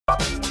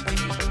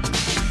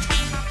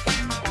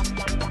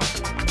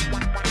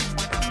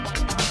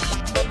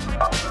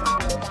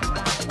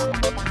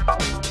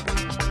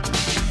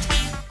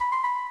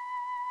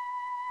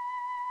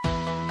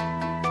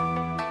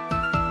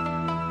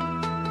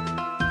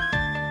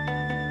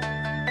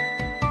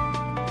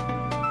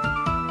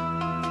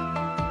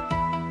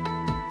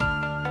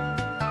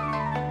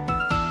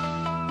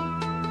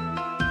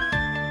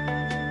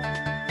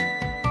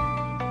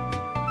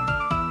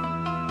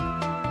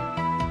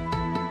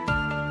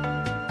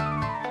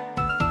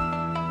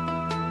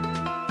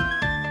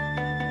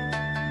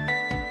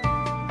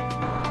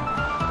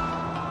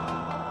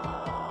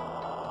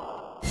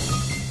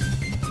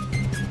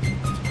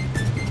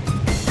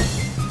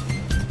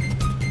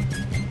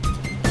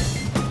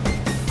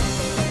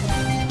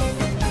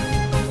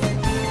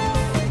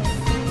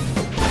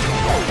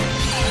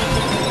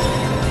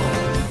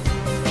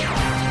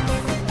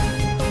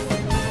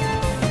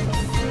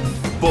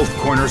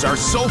corners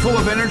are so full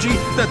of energy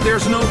that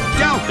there's no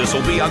doubt this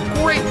will be a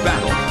great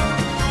battle.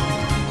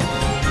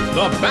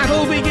 The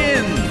battle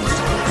begins!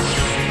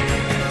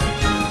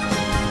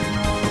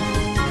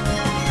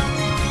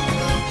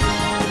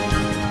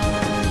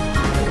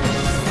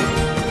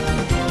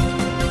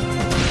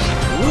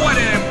 What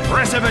an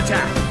impressive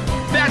attack!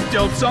 That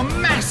dealt some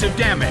massive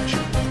damage!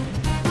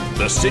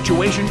 The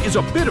situation is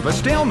a bit of a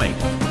stalemate.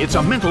 It's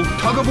a mental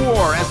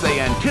tug-of-war as they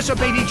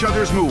anticipate each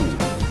other's move.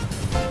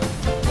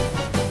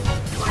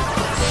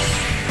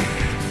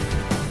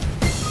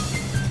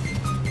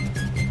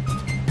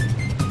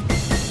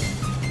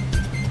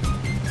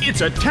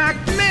 Its attack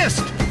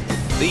missed!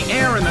 The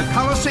air in the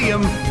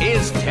Colosseum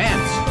is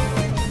tense.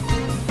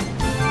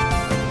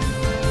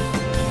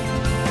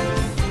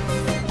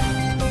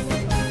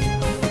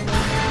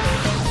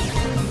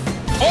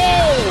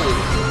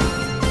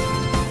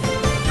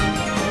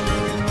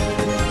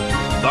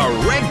 The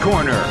red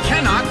corner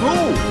cannot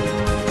move.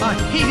 A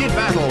heated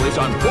battle is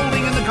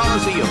unfolding in the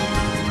Colosseum.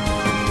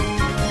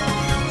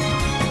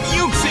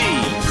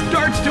 Uxie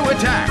starts to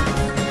attack.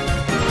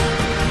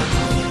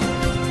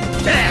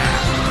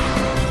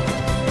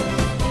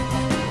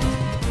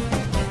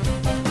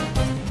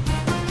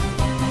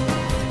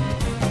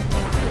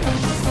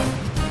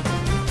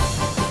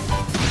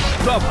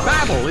 The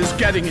battle is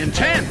getting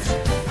intense.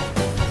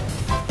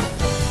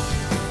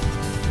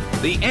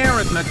 The air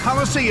in the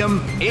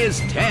Colosseum is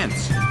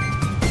tense.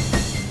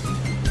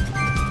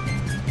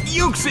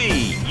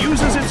 Uxie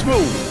uses its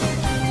move.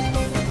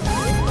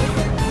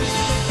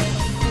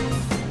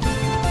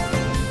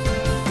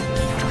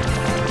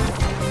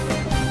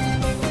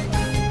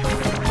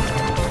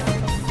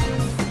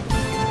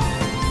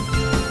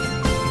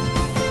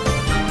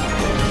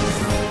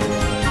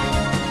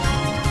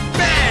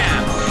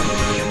 Bam!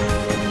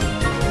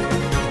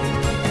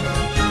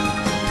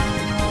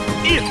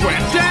 It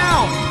went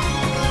down!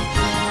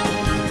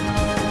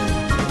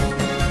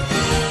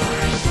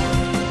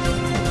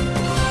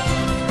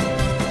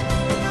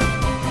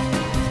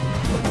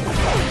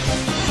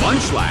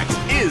 Munchlax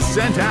is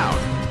sent out.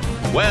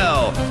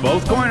 Well,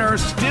 both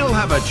corners still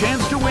have a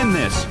chance to win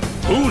this.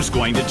 Who's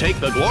going to take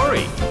the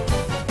glory?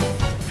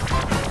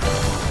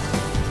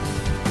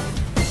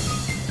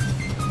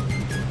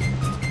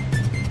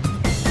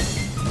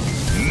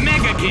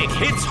 Mega Kick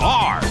hits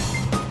hard.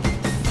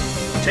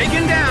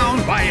 Taken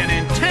down by an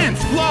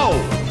intense blow.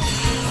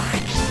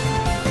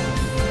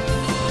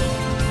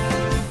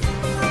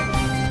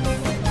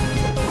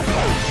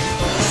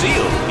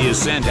 Seel is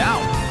sent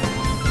out.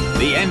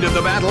 The end of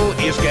the battle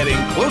is getting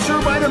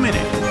closer by the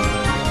minute.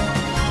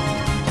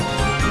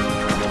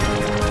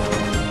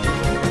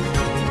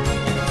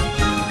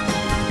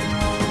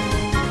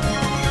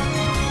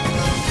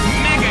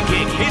 Mega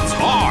Kick hits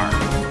hard.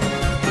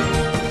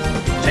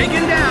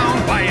 Taken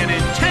down by an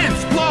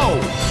intense blow.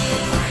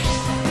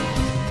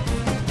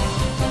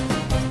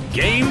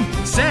 Game,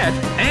 set,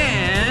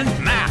 and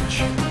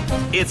match.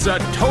 It's a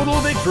total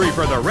victory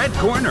for the red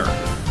corner.